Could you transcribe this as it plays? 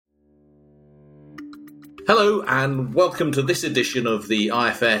Hello and welcome to this edition of the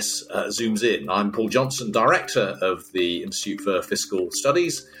IFS Zooms In. I'm Paul Johnson, Director of the Institute for Fiscal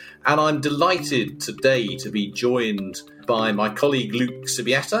Studies, and I'm delighted today to be joined by my colleague Luke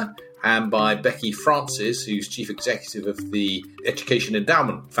Sibieta and by Becky Francis, who's Chief Executive of the Education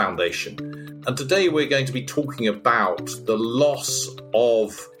Endowment Foundation. And today we're going to be talking about the loss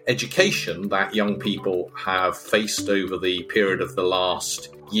of education that young people have faced over the period of the last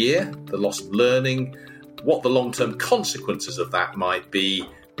year, the loss of learning, what the long-term consequences of that might be,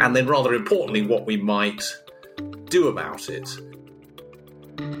 and then rather importantly, what we might do about it.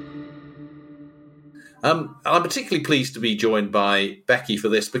 I'm particularly pleased to be joined by Becky for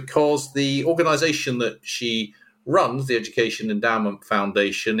this because the organisation that she runs, the Education Endowment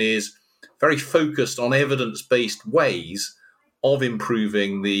Foundation, is very focused on evidence-based ways of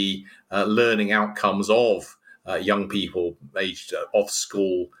improving the learning outcomes of young people aged of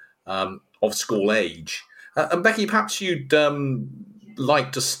school age. And Becky, perhaps you'd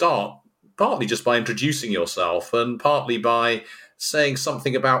like to start partly just by introducing yourself and partly by saying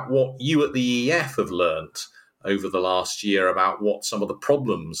something about what you at the EEF have learnt over the last year about what some of the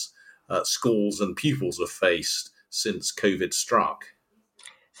problems schools and pupils have faced since COVID struck.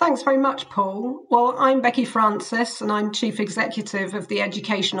 Thanks very much, Paul. Well, I'm Becky Francis and I'm Chief Executive of the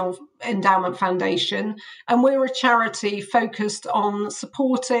Educational Endowment Foundation, and we're a charity focused on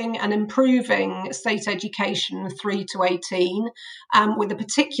supporting and improving state education 3 to 18, with a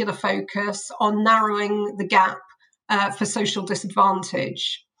particular focus on narrowing the gap for social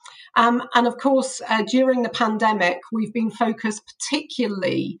disadvantage. And of course, during the pandemic, we've been focused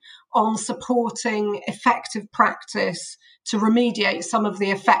particularly on supporting effective practice to remediate some of the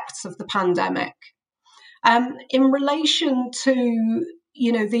effects of the pandemic. In relation to,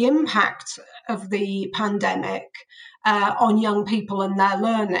 the impact of the pandemic on young people and their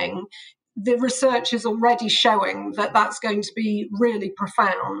learning, the research is already showing that that's going to be really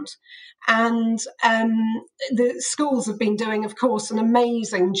profound. And the schools have been doing, of course, an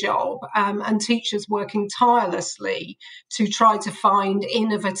amazing job, and teachers working tirelessly to try to find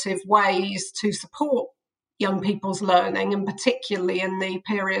innovative ways to support young people's learning, and particularly in the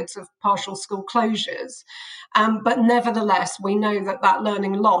periods of partial school closures. But nevertheless, we know that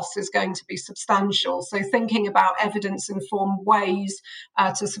learning loss is going to be substantial. So thinking about evidence-informed ways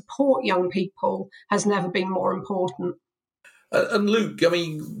to support young people has never been more important. And Luke, I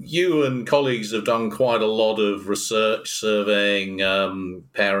mean, you and colleagues have done quite a lot of research surveying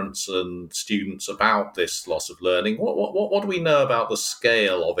parents and students about this loss of learning. What do we know about the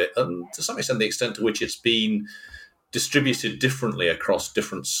scale of it, and to some extent the extent to which it's been distributed differently across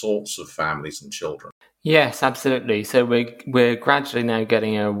different sorts of families and children? Yes, absolutely. So we're gradually now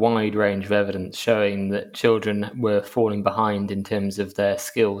getting a wide range of evidence showing that children were falling behind in terms of their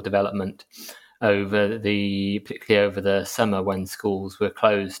skill development particularly over the summer when schools were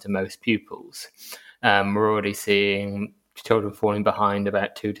closed to most pupils. We're already seeing children falling behind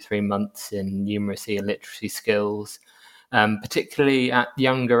about 2 to 3 months in numeracy and literacy skills, particularly at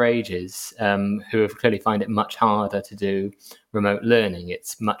younger ages, who have clearly find it much harder to do remote learning.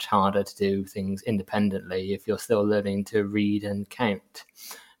 It's much harder to do things independently if you're still learning to read and count.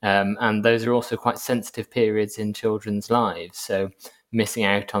 And those are also quite sensitive periods in children's lives. So missing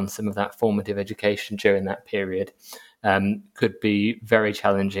out on some of that formative education during that period could be very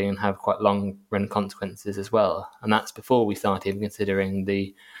challenging and have quite long-run consequences as well. And that's before we start even considering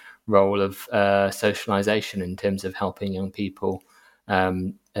the role of socialisation in terms of helping young people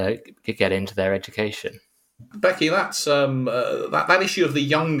get into their education. Becky, that's that issue of the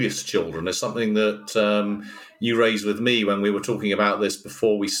youngest children is something that you raised with me when we were talking about this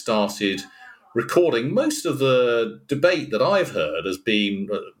before we started recording. Most of the debate that I've heard has been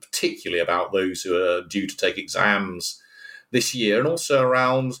particularly about those who are due to take exams this year and also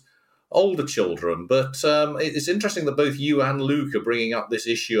around older children. But it's interesting that both you and Luke are bringing up this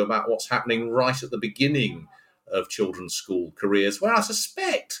issue about what's happening right at the beginning of children's school careers, where I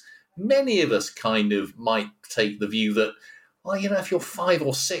suspect many of us kind of might take the view that, well, if you're 5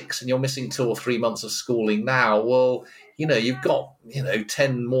 or 6 and you're missing 2 or 3 months of schooling now, well, you've got,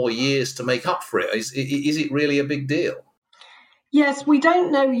 10 more years to make up for it. Is it really a big deal? Yes, we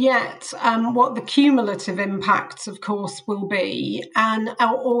don't know yet what the cumulative impacts, of course, will be,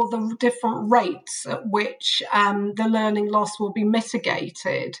 or the different rates at which the learning loss will be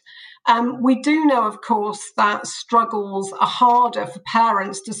mitigated. We do know, of course, that struggles are harder for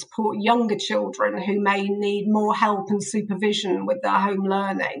parents to support younger children who may need more help and supervision with their home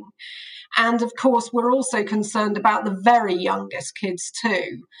learning. And of course, we're also concerned about the very youngest kids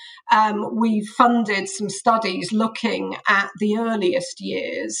too. We've funded some studies looking at the earliest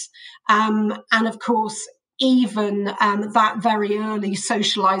years. And of course, even that very early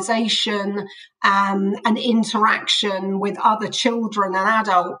socialization and interaction with other children and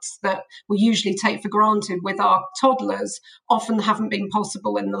adults that we usually take for granted with our toddlers often haven't been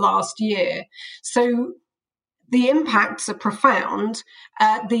possible in the last year. So the impacts are profound.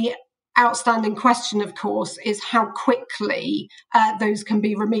 The outstanding question, of course, is how quickly those can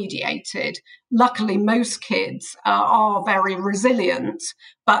be remediated. Luckily, most kids are very resilient,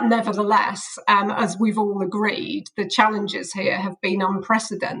 but nevertheless, as we've all agreed, the challenges here have been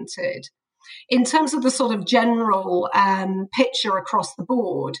unprecedented. In terms of the sort of general picture across the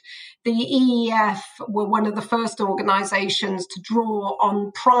board, the EEF were one of the first organisations to draw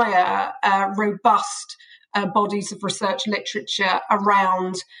on prior robust bodies of research literature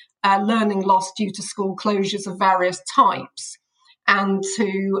around learning loss due to school closures of various types, and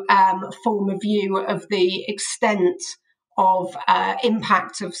to form a view of the extent of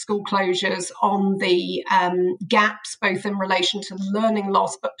impact of school closures on the gaps, both in relation to learning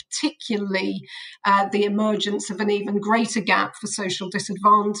loss, but particularly the emergence of an even greater gap for social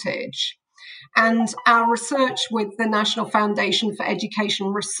disadvantage. And our research with the National Foundation for Education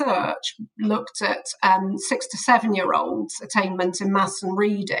Research looked at 6 to 7 year olds' attainment in maths and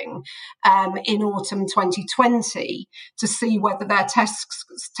reading in autumn 2020 to see whether their test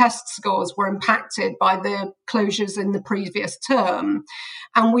scores were impacted by the closures in the previous term.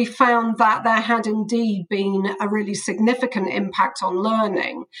 And we found that there had indeed been a really significant impact on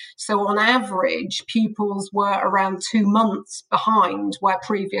learning. So on average, pupils were around 2 months behind where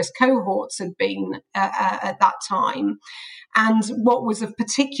previous cohorts had been at that time. And what was of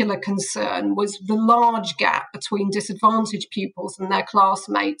particular concern was the large gap between disadvantaged pupils and their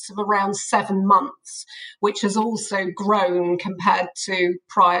classmates of around 7 months, which has also grown compared to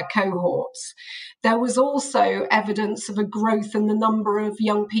prior cohorts. There was also evidence of a growth in the number of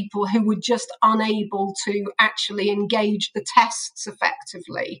young people who were just unable to actually engage the tests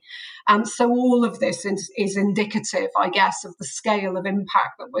effectively. So all of this is indicative, I guess, of the scale of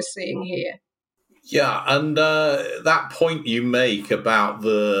impact that we're seeing here. Yeah, and that point you make about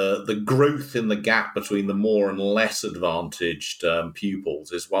the growth in the gap between the more and less advantaged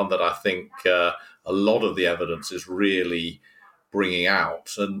pupils is one that I think a lot of the evidence is really bringing out.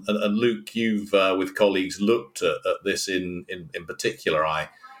 And Luke, you've with colleagues looked at this in particular, I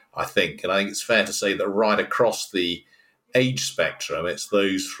think, and I think it's fair to say that right across the age spectrum, it's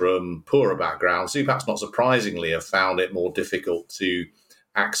those from poorer backgrounds who perhaps not surprisingly have found it more difficult to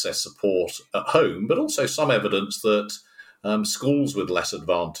access support at home, but also some evidence that schools with less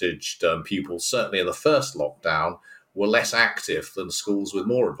advantaged pupils, certainly in the first lockdown, were less active than schools with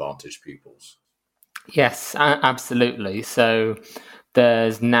more advantaged pupils. Yes, absolutely. So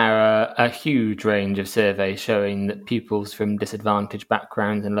there's now a huge range of surveys showing that pupils from disadvantaged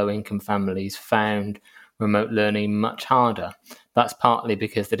backgrounds and low-income families found remote learning much harder. That's partly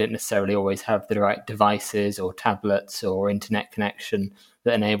because they didn't necessarily always have the right devices or tablets or internet connection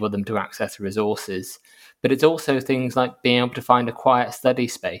that enable them to access resources. But it's also things like being able to find a quiet study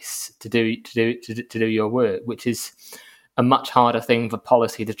space to do your work, which is a much harder thing for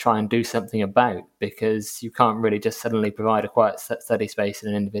policy to try and do something about, because you can't really just suddenly provide a quiet study space in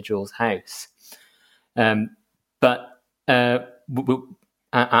an individual's house. But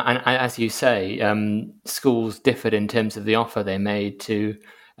as you say, schools differed in terms of the offer they made to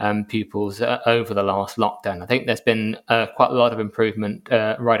pupils over the last lockdown. I think there's been quite a lot of improvement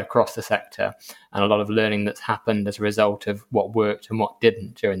right across the sector, and a lot of learning that's happened as a result of what worked and what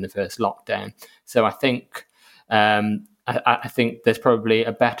didn't during the first lockdown. So I think I think there's probably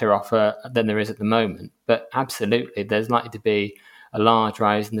a better offer than there is at the moment, but absolutely there's likely to be a large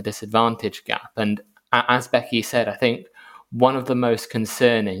rise in the disadvantage gap. And as Becky said, I think one of the most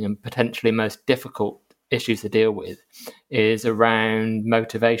concerning and potentially most difficult issues to deal with is around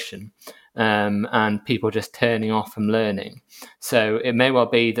motivation and people just turning off from learning. So it may well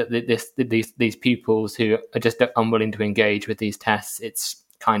be that these pupils who are just unwilling to engage with these tests, it's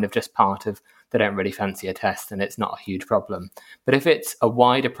kind of just part of, they don't really fancy a test and it's not a huge problem. But if it's a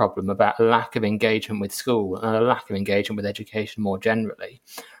wider problem about a lack of engagement with school and a lack of engagement with education more generally,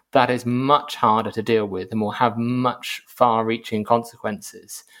 that is much harder to deal with and will have much far-reaching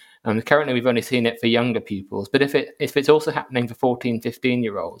consequences. And currently we've only seen it for younger pupils, but if it's also happening for 14,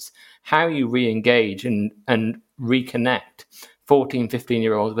 15-year-olds, how you re-engage and reconnect 14,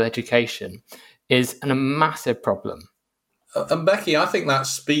 15-year-olds with education is a massive problem. And Becky, I think that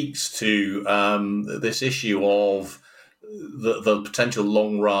speaks to this issue of the potential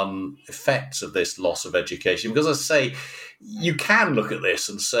long-run effects of this loss of education? Because, as I say, you can look at this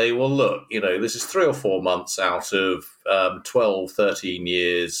and say, well, look, this is 3 or 4 months out of 12, 13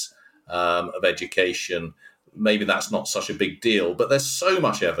 years of education. Maybe that's not such a big deal, but there's so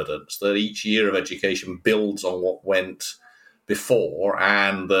much evidence that each year of education builds on what went before,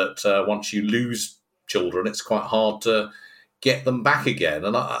 and that once you lose children, it's quite hard to get them back again.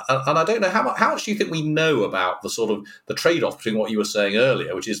 And I don't know how much do you think we know about the sort of the trade-off between what you were saying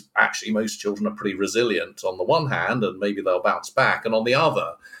earlier, which is actually most children are pretty resilient on the one hand, and maybe they'll bounce back, and on the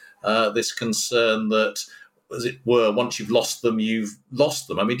other, this concern that, as it were, once you've lost them, you've lost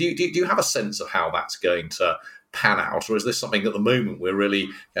them. I mean, do you have a sense of how that's going to pan out, or is this something at the moment we're really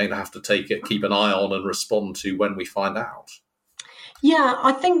going to have to keep an eye on and respond to when we find out? Yeah,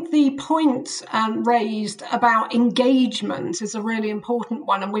 I think the point raised about engagement is a really important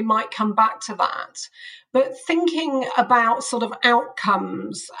one, and we might come back to that. But thinking about sort of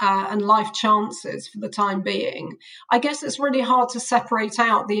outcomes and life chances for the time being, I guess it's really hard to separate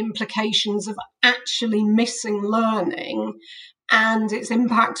out the implications of actually missing learning and its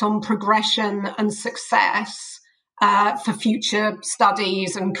impact on progression and success for future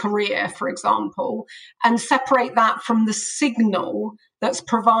studies and career, for example, and separate that from the signal that's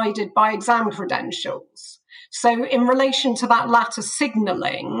provided by exam credentials. So in relation to that latter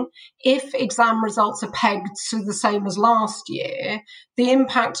signalling, if exam results are pegged to the same as last year, the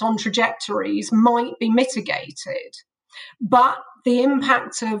impact on trajectories might be mitigated. But the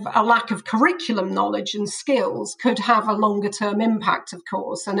impact of a lack of curriculum knowledge and skills could have a longer term impact, of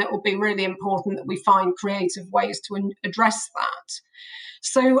course, and it will be really important that we find creative ways to address that.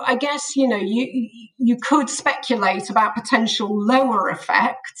 So I guess, you could speculate about potential lower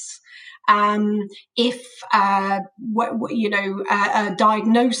effects if a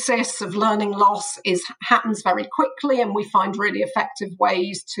diagnosis of learning loss happens very quickly, and we find really effective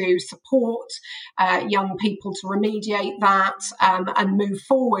ways to support young people to remediate that and move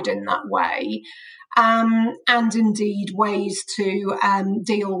forward in that way. And indeed ways to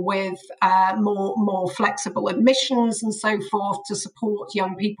deal with more flexible admissions and so forth to support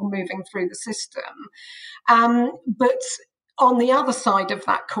young people moving through the system. But on the other side of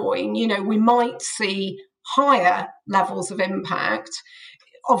that coin, we might see higher levels of impact.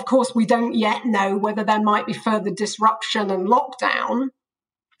 Of course, we don't yet know whether there might be further disruption and lockdown.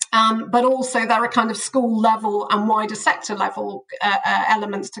 But also there are kind of school level and wider sector level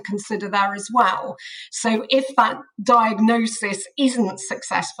elements to consider there as well. So if that diagnosis isn't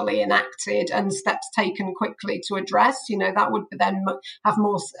successfully enacted and steps taken quickly to address, that would then have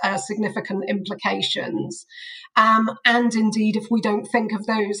more significant implications. And indeed, if we don't think of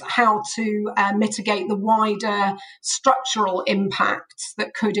those, how to mitigate the wider structural impacts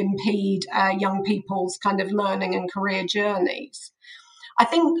that could impede young people's kind of learning and career journeys. I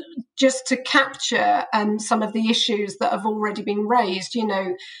think just to capture some of the issues that have already been raised,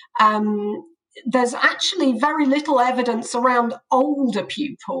 there's actually very little evidence around older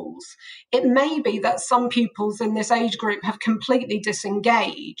pupils. It may be that some pupils in this age group have completely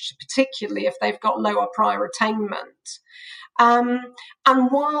disengaged, particularly if they've got lower prior attainment. And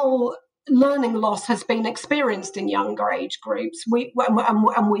while learning loss has been experienced in younger age groups, we've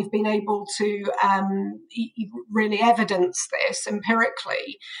been able to really evidence this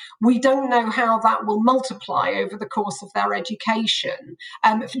empirically. We don't know how that will multiply over the course of their education.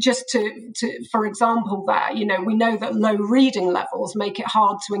 For example, we know that low reading levels make it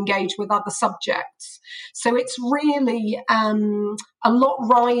hard to engage with other subjects. So it's really a lot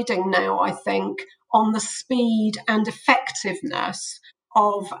riding now, I think, on the speed and effectiveness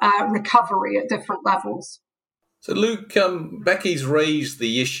of recovery at different levels. So, Luke, Becky's raised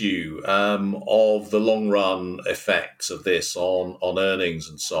the issue of the long-run effects of this on earnings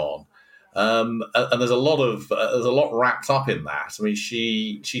and so on, and there's a lot wrapped up in that. I mean,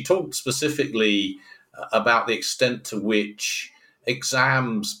 she talked specifically about the extent to which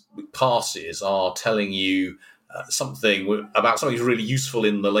exams passes are telling you something about something that's really useful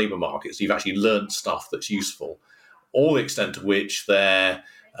in the labour market. So you've actually learned stuff that's useful. All the extent to which they're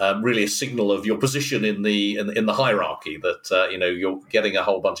really a signal of your position in the hierarchy, that you're getting a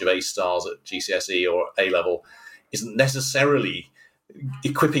whole bunch of A stars at GCSE or A level isn't necessarily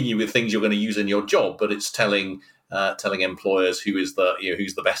equipping you with things you're going to use in your job, but it's telling employers who's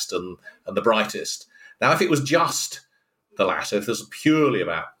the best and the brightest. Now, if it was just the latter, if this was purely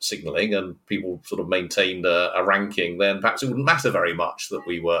about signalling and people sort of maintained a ranking, then perhaps it wouldn't matter very much that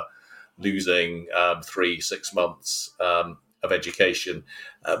we were losing 3-6 months of education.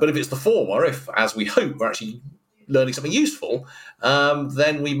 But if it's the former, if, as we hope, we're actually learning something useful,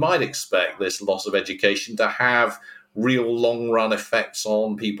 then we might expect this loss of education to have real long-run effects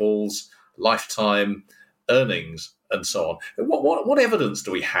on people's lifetime earnings and so on. What evidence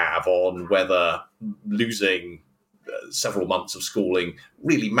do we have on whether losing several months of schooling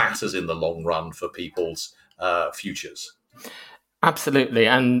really matters in the long run for people's futures? Absolutely,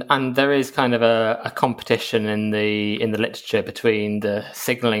 and there is kind of a competition in the literature between the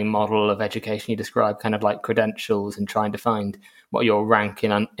signalling model of education you describe, kind of like credentials and trying to find what your rank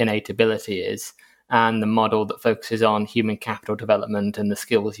in innate ability is, and the model that focuses on human capital development and the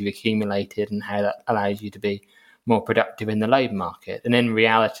skills you've accumulated and how that allows you to be more productive in the labour market. And in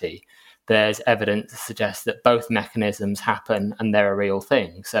reality, there's evidence that suggests that both mechanisms happen and they're a real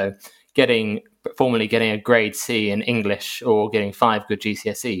thing. So formally getting a grade C in English or getting 5 good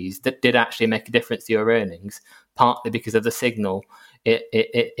GCSEs, that did actually make a difference to your earnings, partly because of the signal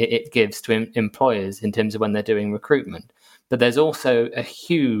it gives to employers in terms of when they're doing recruitment. But there's also a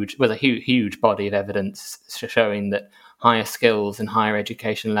huge body of evidence showing that higher skills and higher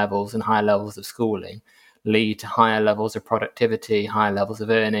education levels and higher levels of schooling lead to higher levels of productivity, higher levels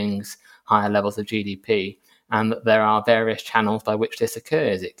of earnings, higher levels of GDP. And that there are various channels by which this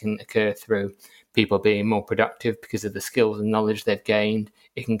occurs. It can occur through people being more productive because of the skills and knowledge they've gained.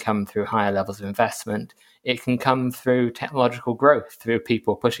 It can come through higher levels of investment. It can come through technological growth, through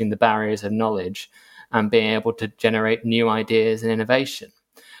people pushing the barriers of knowledge and being able to generate new ideas and innovation.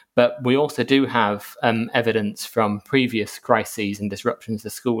 But we also do have evidence from previous crises and disruptions to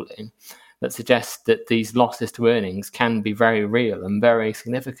schooling that suggests that these losses to earnings can be very real and very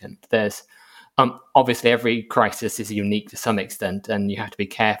significant. There's obviously, every crisis is unique to some extent, and you have to be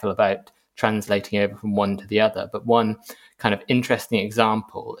careful about translating over from one to the other. But one kind of interesting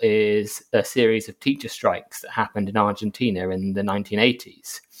example is a series of teacher strikes that happened in Argentina in the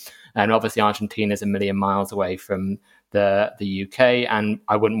 1980s. And obviously, Argentina is a million miles away from the UK, and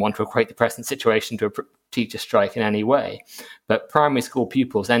I wouldn't want to equate the present situation to a teacher strike in any way. But primary school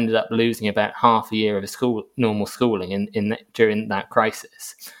pupils ended up losing about half a year of normal schooling during that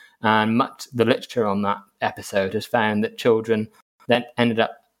crisis. And the literature on that episode has found that children then ended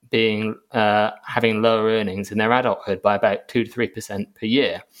up having lower earnings in their adulthood by about 2 to 3% per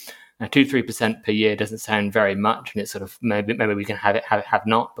year. Now, 2 to 3% per year doesn't sound very much, and it's sort of maybe we can have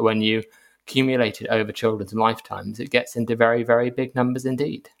not. But when you accumulate it over children's lifetimes, it gets into very, very big numbers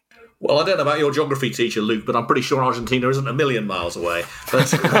indeed. Well, I don't know about your geography teacher, Luke, but I'm pretty sure Argentina isn't a million miles away. But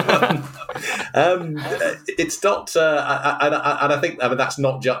it's not, and I think that's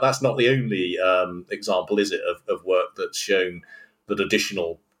not the only example, is it, of work that's shown that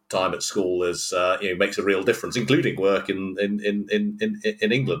additional time at school makes a real difference, including work in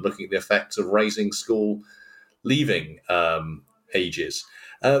England, looking at the effects of raising school leaving ages.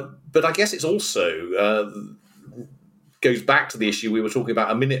 But I guess it's also goes back to the issue we were talking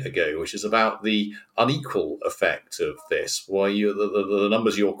about a minute ago, which is about the unequal effect of this. Why the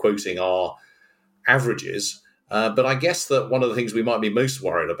numbers you're quoting are averages, but I guess that one of the things we might be most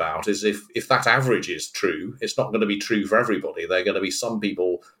worried about is if that average is true, it's not going to be true for everybody. There are going to be some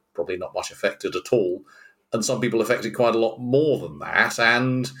people probably not much affected at all, and some people affected quite a lot more than that.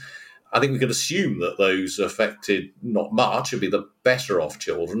 And I think we can assume that those affected not much will be the better off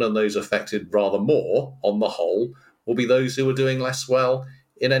children, and those affected rather more, on the whole, will be those who are doing less well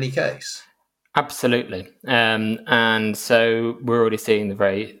in any case. Absolutely. And so we're already seeing the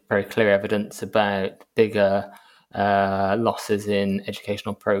very, very clear evidence about bigger losses in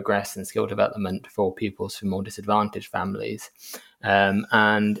educational progress and skill development for pupils from more disadvantaged families.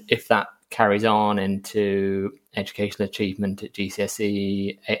 And if that carries on into educational achievement at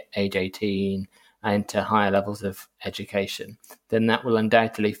GCSE, age 18, and to higher levels of education, then that will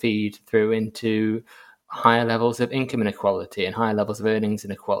undoubtedly feed through into higher levels of income inequality and higher levels of earnings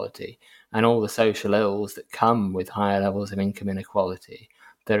inequality and all the social ills that come with higher levels of income inequality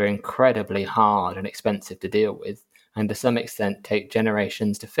that are incredibly hard and expensive to deal with and to some extent take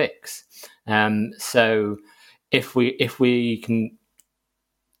generations to fix. So if we can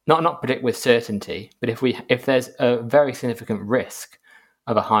not predict with certainty, but if there's a very significant risk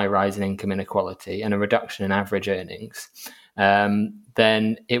of a high rise in income inequality and a reduction in average earnings,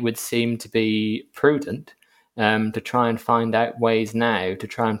 then it would seem to be prudent to try and find out ways now to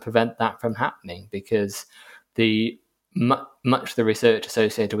try and prevent that from happening, because much of the research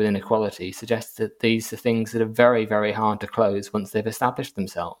associated with inequality suggests that these are things that are very, very hard to close once they've established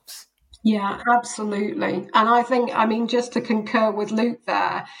themselves. Yeah, absolutely. And I think, just to concur with Luke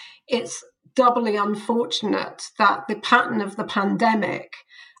there, it's doubly unfortunate that the pattern of the pandemic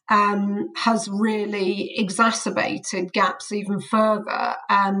has really exacerbated gaps even further.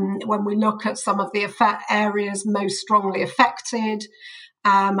 When we look at some of the areas most strongly affected,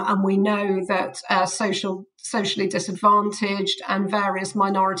 and we know that social socially disadvantaged and various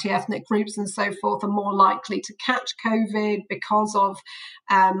minority ethnic groups and so forth are more likely to catch COVID because of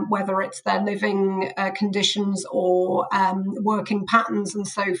whether it's their living conditions or working patterns and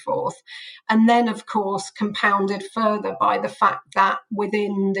so forth. And then, of course, compounded further by the fact that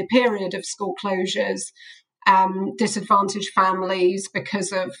within the period of school closures, disadvantaged families,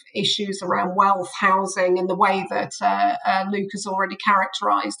 because of issues around wealth, housing, and the way that Luke has already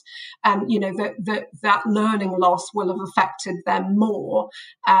characterised, that learning loss will have affected them more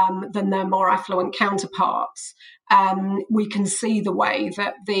than their more affluent counterparts. We can see the way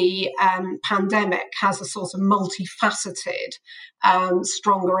that the pandemic has a sort of multifaceted,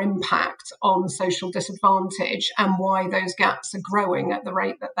 stronger impact on social disadvantage, and why those gaps are growing at the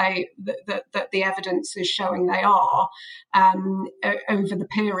rate that the evidence is showing they are over the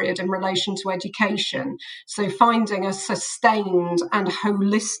period in relation to education. So finding a sustained and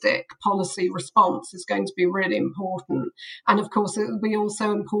holistic policy response is going to be really important. And of course, it will be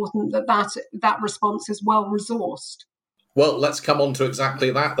also important that response is well resourced. Well, let's come on to exactly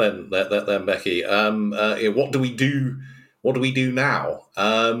that then, Becky. What do we do? What do we do now?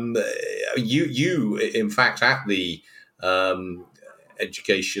 You, in fact, at the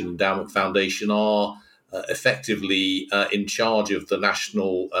Education Endowment Foundation are effectively in charge of the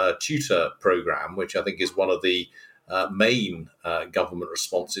National Tutor Programme, which I think is one of the main government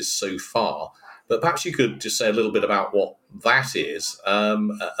responses so far. But perhaps you could just say a little bit about what that is,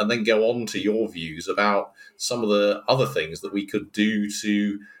 and then go on to your views about some of the other things that we could do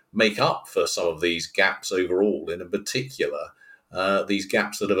to make up for some of these gaps overall, and in particular, these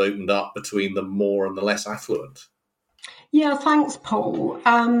gaps that have opened up between the more and the less affluent. Yeah, thanks, Paul.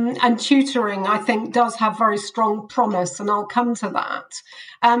 And tutoring, I think, does have very strong promise, and I'll come to that.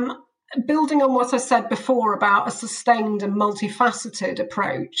 Building on what I said before about a sustained and multifaceted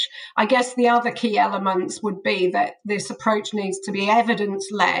approach, I guess the other key elements would be that this approach needs to be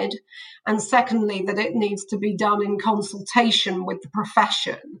evidence-led, and secondly, that it needs to be done in consultation with the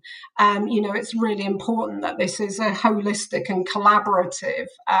profession. It's really important that this is a holistic and collaborative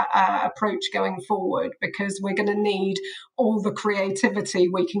approach going forward, because we're going to need all the creativity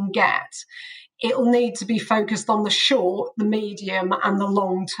we can get. It'll need to be focused on the short, the medium, and the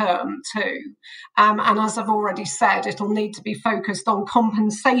long term too. And as I've already said, it'll need to be focused on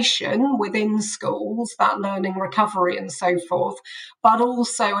compensation within schools, that learning recovery and so forth, but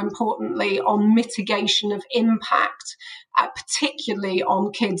also importantly on mitigation of impact, particularly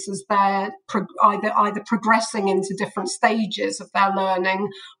on kids as they're either progressing into different stages of their learning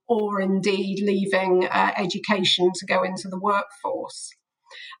or indeed leaving education to go into the workforce.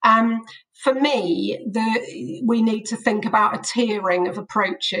 For me, we need to think about a tiering of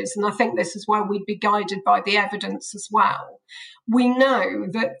approaches, and I think this is where we'd be guided by the evidence as well. We know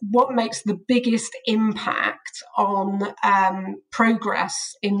that what makes the biggest impact on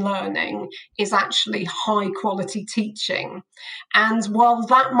progress in learning is actually high quality teaching. And while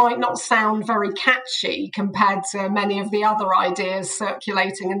that might not sound very catchy compared to many of the other ideas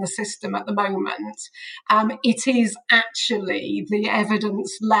circulating in the system at the moment, it is actually the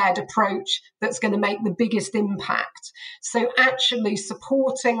evidence-led approach that's going to make the biggest impact. So actually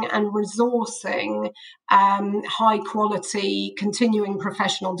supporting and resourcing high quality continuing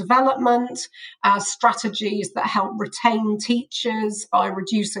professional development, strategies that help retain teachers by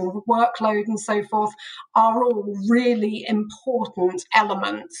reducing the workload and so forth, are all really important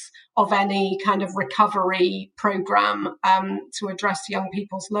elements of any kind of recovery programme to address young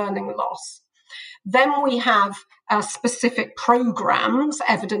people's learning loss. Then we have specific programmes,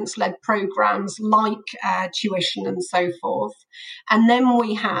 evidence-led programmes like tuition and so forth. And then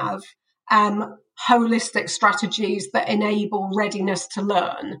we have holistic strategies that enable readiness to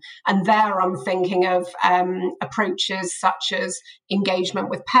learn. And there I'm thinking of approaches such as engagement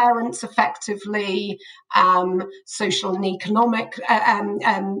with parents effectively, social and economic,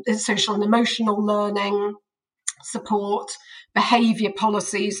 social and emotional learning support, behaviour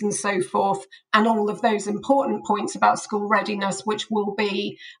policies and so forth, and all of those important points about school readiness, which will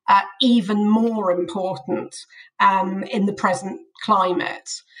be even more important in the present climate.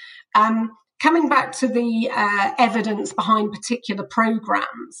 Coming back to the evidence behind particular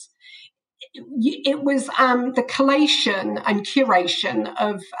programmes, it was the collation and curation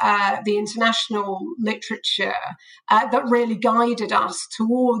of the international literature that really guided us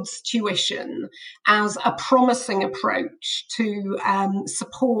towards tuition as a promising approach to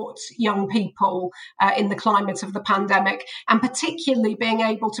support young people in the climate of the pandemic, and particularly being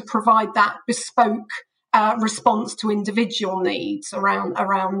able to provide that bespoke response to individual needs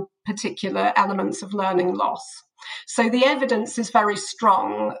around particular elements of learning loss. So the evidence is very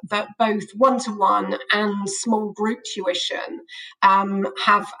strong that both one-to-one and small group tuition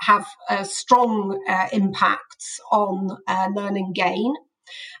have strong impacts on learning gain.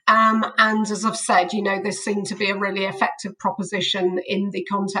 And as I've said, this seemed to be a really effective proposition in the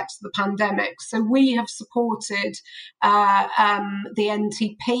context of the pandemic. So we have supported the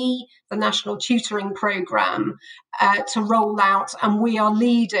NTP, the National Tutoring Programme, to roll out, and we are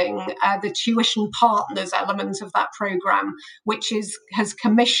leading the tuition partners element of that programme, which has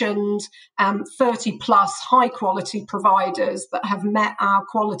commissioned 30 plus high quality providers that have met our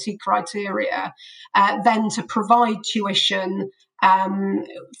quality criteria, then to provide tuition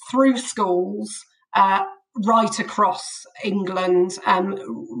through schools right across England,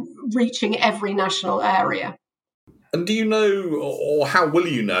 reaching every national area. And do you know, or how will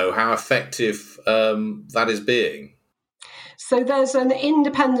you know, how effective that is being? So there's an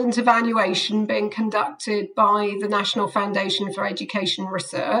independent evaluation being conducted by the National Foundation for Education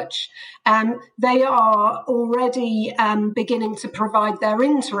Research. They are already beginning to provide their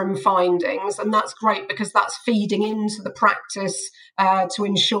interim findings, and that's great because that's feeding into the practice to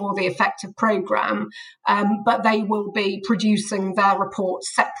ensure the effective programme. But they will be producing their report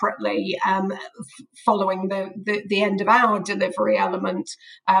separately following the end of our delivery element,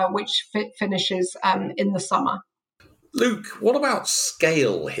 which finishes in the summer. Luke, what about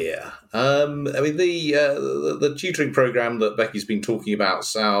scale here? The tutoring program that Becky's been talking about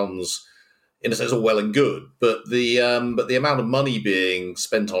sounds, in a sense, all well and good, but the amount of money being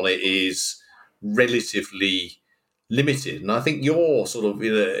spent on it is relatively limited. And I think you're sort of,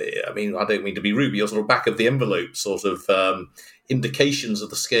 I don't mean to be rude, but you're sort of back of the envelope sort of indications of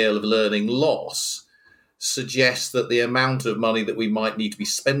the scale of learning loss suggests that the amount of money that we might need to be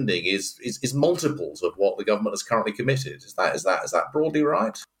spending is multiples of what the government has currently committed. Is that broadly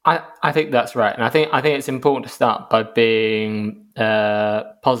right? I think that's right, and I think it's important to start by being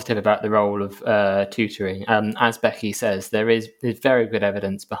positive about the role of tutoring. As Becky says, there's very good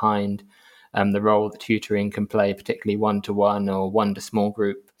evidence behind the role that tutoring can play, particularly one-to-one or one-to-small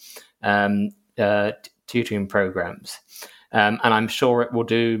group tutoring programs, and I'm sure it will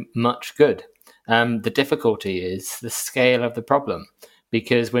do much good. The difficulty is the scale of the problem,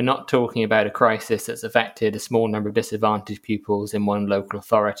 because we're not talking about a crisis that's affected a small number of disadvantaged pupils in one local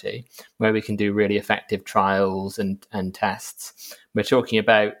authority where we can do really effective trials and tests. We're talking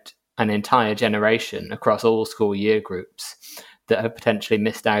about an entire generation across all school year groups that have potentially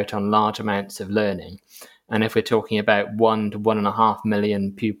missed out on large amounts of learning. And if we're talking about 1 to 1.5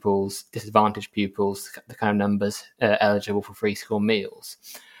 million pupils, disadvantaged pupils, the kind of numbers eligible for free school meals,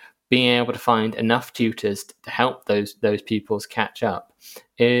 being able to find enough tutors to help those pupils catch up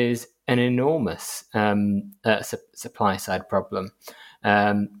is an enormous supply side problem.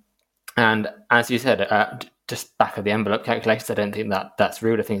 And as you said, just back of the envelope calculations, I don't think that's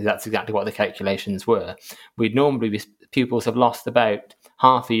rude. I think that's exactly what the calculations were. Pupils have lost about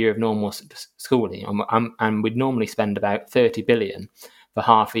half a year of normal schooling, and we'd normally spend about 30 billion for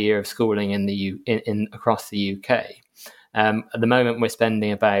half a year of schooling in across the UK. At the moment, we're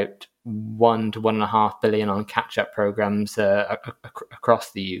spending about 1 to 1.5 billion on catch-up programs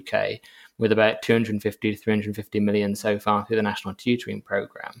across the UK, with about 250 to 350 million so far through the National Tutoring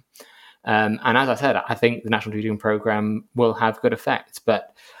Programme. And as I said, I think the National Tutoring Programme will have good effects,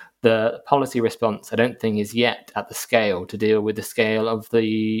 but the policy response, I don't think, is yet at the scale to deal with the scale of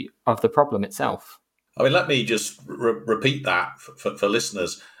the problem itself. I mean, let me just repeat that for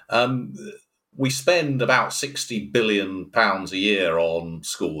listeners. We spend about £60 billion a year on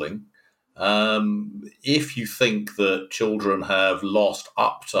schooling. If you think that children have lost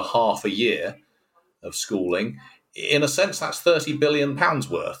up to half a year of schooling, in a sense, that's £30 billion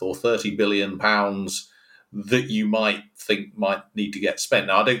worth, or £30 billion that you might think might need to get spent.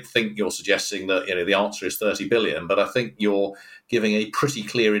 Now, I don't think you're suggesting that the answer is 30 billion, but I think you're giving a pretty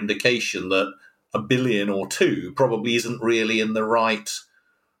clear indication that $1 billion or two probably isn't really in the right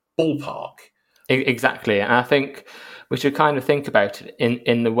ballpark. Exactly. And I think we should kind of think about it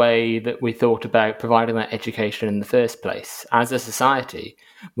in the way that we thought about providing that education in the first place. As a society,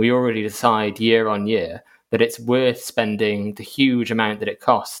 we already decide year on year that it's worth spending the huge amount that it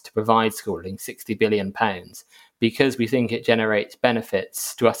costs to provide schooling, £60 billion, because we think it generates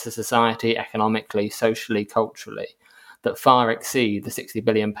benefits to us as a society, economically, socially, culturally, that far exceed the £60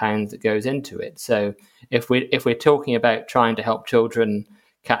 billion that goes into it. So if we're talking about trying to help children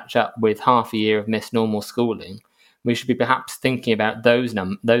catch up with half a year of missed normal schooling, we should be perhaps thinking about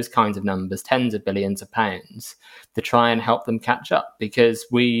those kinds of numbers, tens of billions of pounds, to try and help them catch up, because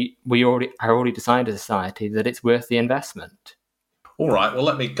we already decided as a society that it's worth the investment. All right, well,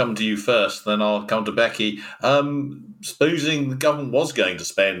 let me come to you first, then I'll come to Becky. Supposing the government was going to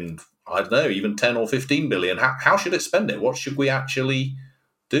spend, I don't know, even 10 or 15 billion, how should it spend it? What should we actually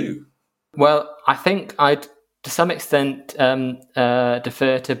do? Well, I think I'd, to some extent,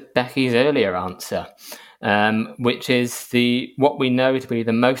 defer to Becky's earlier answer, which is what we know to be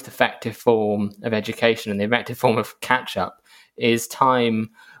the most effective form of education and the effective form of catch-up is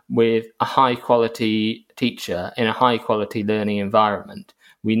time with a high-quality teacher in a high-quality learning environment.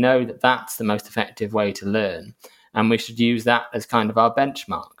 We know that that's the most effective way to learn, and we should use that as kind of our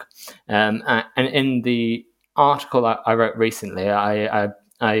benchmark. And in the article I wrote recently, I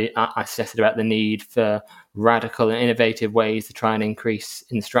suggested about the need for radical and innovative ways to try and increase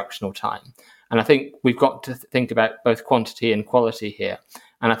instructional time. And I think we've got to think about both quantity and quality here.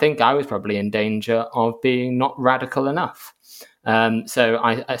 And I think I was probably in danger of being not radical enough. So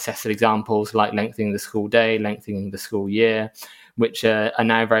I assessed examples like lengthening the school day, lengthening the school year, which are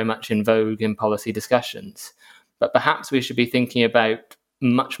now very much in vogue in policy discussions. But perhaps we should be thinking about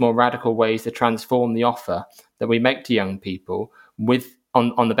much more radical ways to transform the offer that we make to young people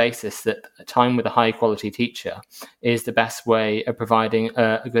on the basis that time with a high quality teacher is the best way of providing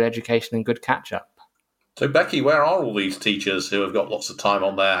a good education and good catch up. So, Becky, where are all these teachers who have got lots of time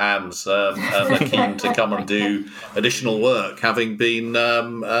on their hands and are keen to come and do additional work, having been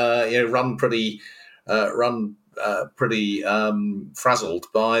run pretty frazzled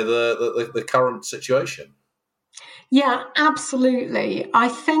by the current situation? Yeah, absolutely. I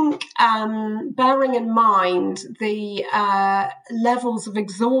think bearing in mind the levels of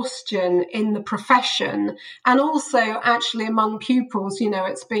exhaustion in the profession and also actually among pupils,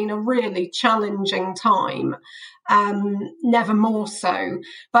 it's been a really challenging time. Never more so.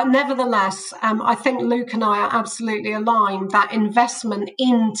 But nevertheless, I think Luke and I are absolutely aligned that investment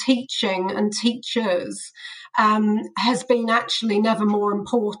in teaching and teachers has been actually never more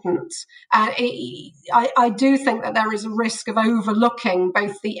important. I do think that there is a risk of overlooking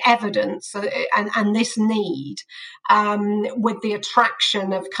both the evidence and this need with the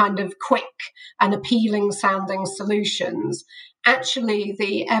attraction of kind of quick and appealing sounding solutions. Actually,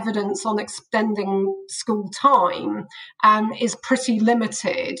 the evidence on extending school time is pretty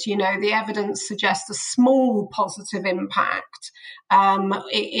limited. The evidence suggests a small positive impact,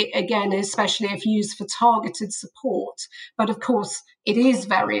 again, especially if used for targeted support. But of course, it is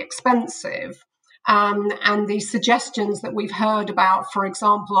very expensive. And the suggestions that we've heard about, for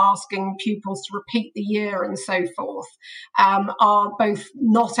example, asking pupils to repeat the year and so forth, are both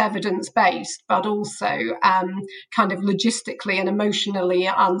not evidence-based, but also kind of logistically and emotionally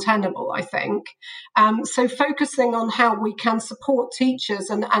untenable, I think. So focusing on how we can support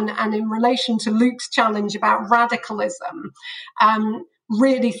teachers and in relation to Luke's challenge about radicalism,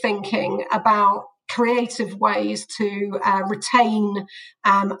 really thinking about creative ways to retain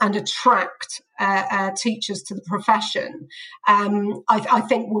and attract teachers to the profession, I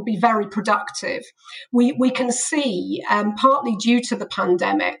think will be very productive. We can see, partly due to the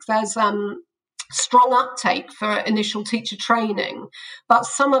pandemic, there's strong uptake for initial teacher training, but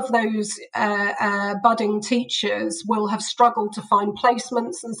some of those budding teachers will have struggled to find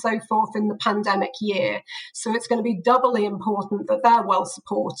placements and so forth in the pandemic year. So it's going to be doubly important that they're well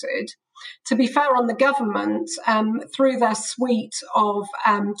supported. To be fair on the government, through their suite of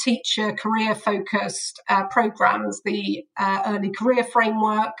teacher career-focused programmes, the early career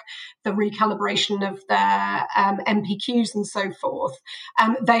framework, the recalibration of their MPQs and so forth,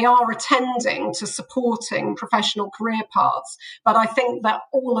 they are attending to supporting professional career paths. But I think that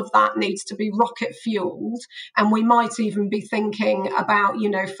all of that needs to be rocket-fueled, and we might even be thinking about,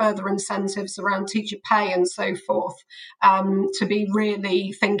 further incentives around teacher pay and so forth, to be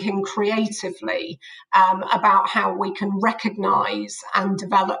really thinking creatively about how we can recognise and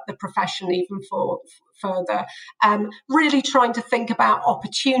develop the profession even further. Really trying to think about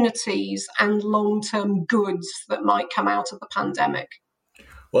opportunities and long-term goods that might come out of the pandemic.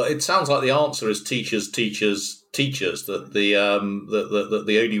 Well, it sounds like the answer is teachers. That the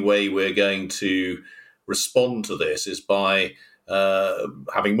only way we're going to respond to this is by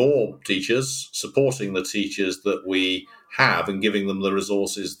having more teachers, supporting the teachers that we have, and giving them the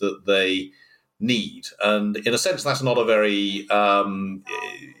resources that they need. And in a sense, that's not a very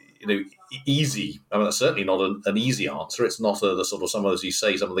easy. I mean, that's certainly not an easy answer. It's not the sort of some of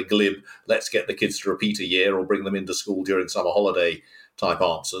the glib, let's get the kids to repeat a year or bring them into school during summer holiday type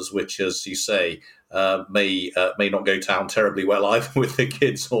answers, which, as you say, may not go down terribly well either with the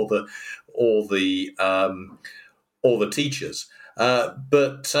kids or the teachers.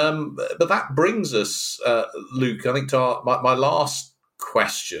 But that brings us, Luke, I think, to my last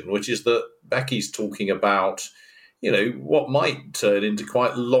question, which is that Becky's talking about, what might turn into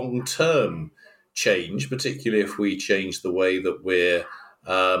quite long-term change, particularly if we change the way that we're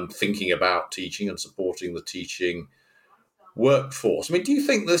thinking about teaching and supporting the teaching workforce. I mean, do you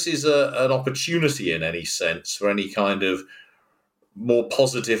think this is an opportunity in any sense for any kind of more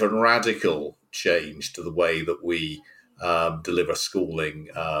positive and radical change to the way that we deliver schooling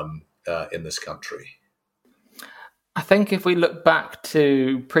in this country? I think if we look back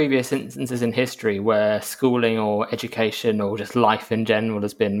to previous instances in history where schooling or education or just life in general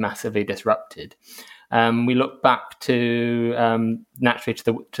has been massively disrupted, we look back to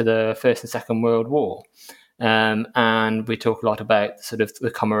naturally to the First and Second World War, and we talk a lot about sort of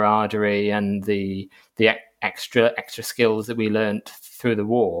the camaraderie and the extra skills that we learnt through the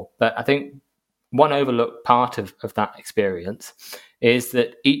war. But I think one overlooked part of that experience is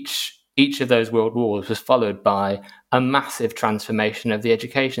that each of those world wars was followed by a massive transformation of the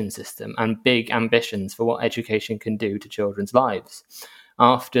education system and big ambitions for what education can do to children's lives.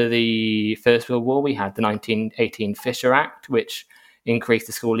 After the First World War, we had the 1918 Fisher Act, which increased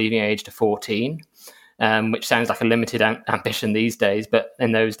the school leaving age to 14, which sounds like a limited ambition these days, but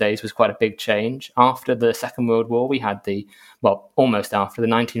in those days was quite a big change. After the Second World War, we had almost after the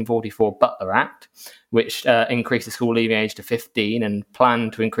 1944 Butler Act, which increased the school leaving age to 15 and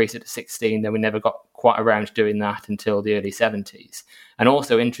planned to increase it to 16. Then we never got quite around to doing that until the early 70s, and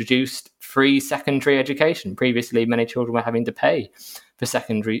also introduced free secondary education. Previously, many children were having to pay for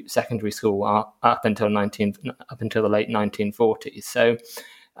secondary school up until the late 1940s. So,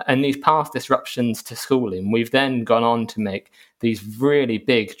 and these past disruptions to schooling, we've then gone on to make these really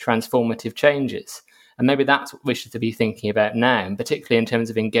big transformative changes. And maybe that's what we should be thinking about now, and particularly in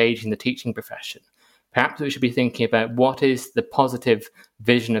terms of engaging the teaching profession. Perhaps we should be thinking about what is the positive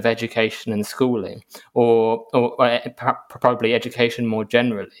vision of education and schooling, or probably education more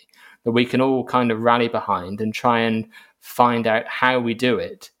generally, that we can all kind of rally behind and try and find out how we do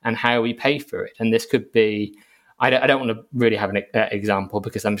it and how we pay for it. And this could be, I don't want to really have an example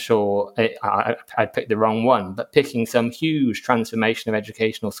because I'm sure I'd pick the wrong one, but picking some huge transformation of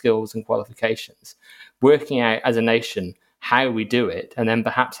educational skills and qualifications, working out as a nation how we do it, and then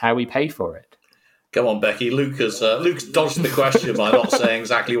perhaps how we pay for it. Come on, Becky. Luke's dodged the question by not saying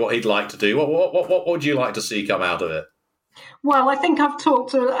exactly what he'd like to do. What would you like to see come out of it? Well, I think I've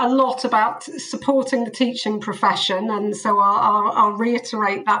talked a lot about supporting the teaching profession, and so I'll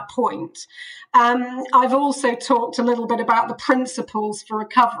reiterate that point. I've also talked a little bit about the principles for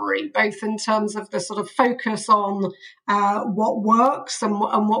recovery, both in terms of the sort of focus on what works and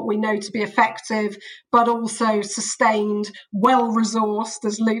what we know to be effective, but also sustained, well-resourced,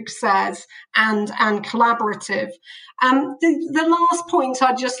 as Luke says, and collaborative. The last point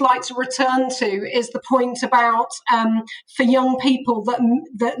I'd just like to return to is the point about for young people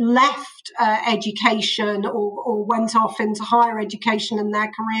that left education or went off into higher education in their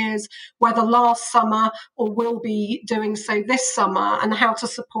careers, whether last summer or will be doing so this summer, and how to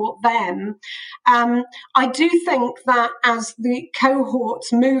support them. I do think that as the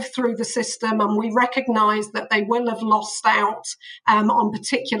cohorts move through the system and we recognise that they will have lost out on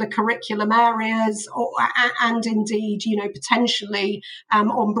particular curriculum areas and indeed, potentially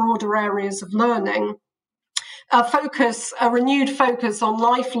on broader areas of learning, a renewed focus on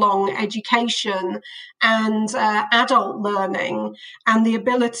lifelong education and adult learning, and the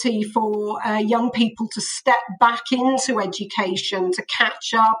ability for young people to step back into education to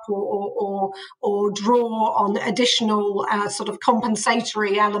catch up or draw on additional sort of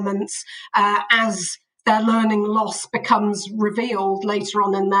compensatory elements as their learning loss becomes revealed later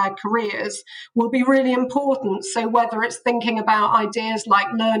on in their careers, will be really important. So whether it's thinking about ideas like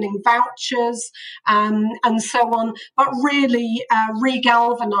learning vouchers and so on, but really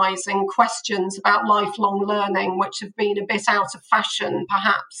regalvanizing questions about lifelong learning, which have been a bit out of fashion,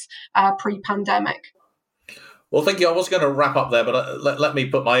 perhaps, pre-pandemic. Well, thank you. I was going to wrap up there, but let me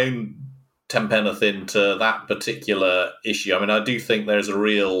put my own 10penneth into that particular issue. I mean, I do think there's a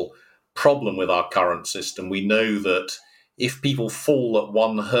real problem with our current system. We know that if people fall at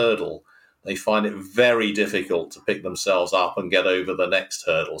one hurdle, they find it very difficult to pick themselves up and get over the next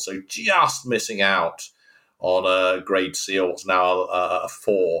hurdle. So just missing out on a grade C or what's now a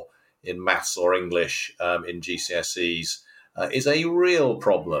 4 in maths or English in GCSEs is a real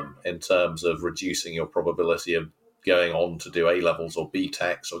problem in terms of reducing your probability of going on to do A-levels or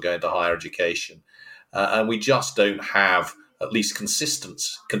BTECs or going to higher education. And we just don't have at least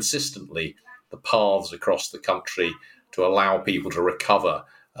consistently the paths across the country to allow people to recover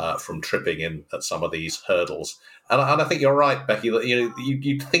from tripping in at some of these hurdles. And I think you're right, Becky, that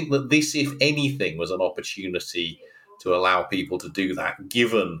you'd think that this, if anything, was an opportunity to allow people to do that,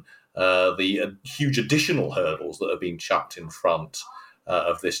 given the huge additional hurdles that have been chucked in front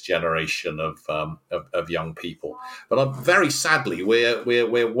of this generation of young people. But very sadly,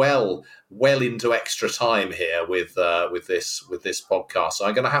 we're well into extra time here with this podcast. So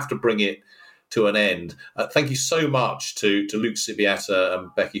I'm going to have to bring it to an end. Thank you so much to Luke Sibieta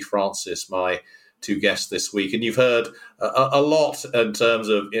and Becky Francis, my two guests this week. And you've heard a lot in terms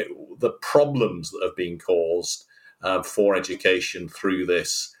of the problems that have been caused for education through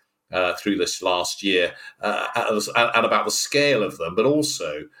this last year, and about the scale of them, but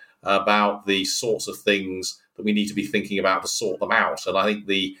also about the sorts of things that we need to be thinking about to sort them out. And I think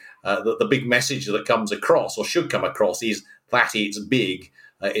the big message that comes across, or should come across, is that it's big.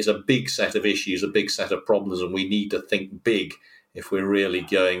 It's a big set of issues, a big set of problems, and we need to think big if we're really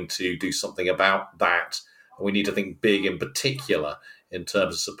going to do something about that. And we need to think big in particular in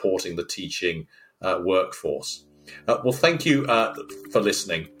terms of supporting the teaching workforce. Well, thank you for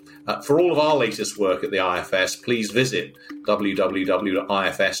listening. For all of our latest work at the IFS, please visit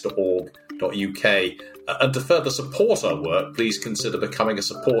www.ifs.org.uk. And to further support our work, please consider becoming a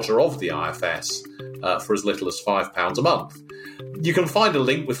supporter of the IFS for as little as £5 a month. You can find a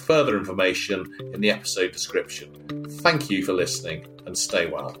link with further information in the episode description. Thank you for listening, and stay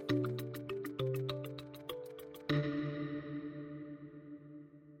well.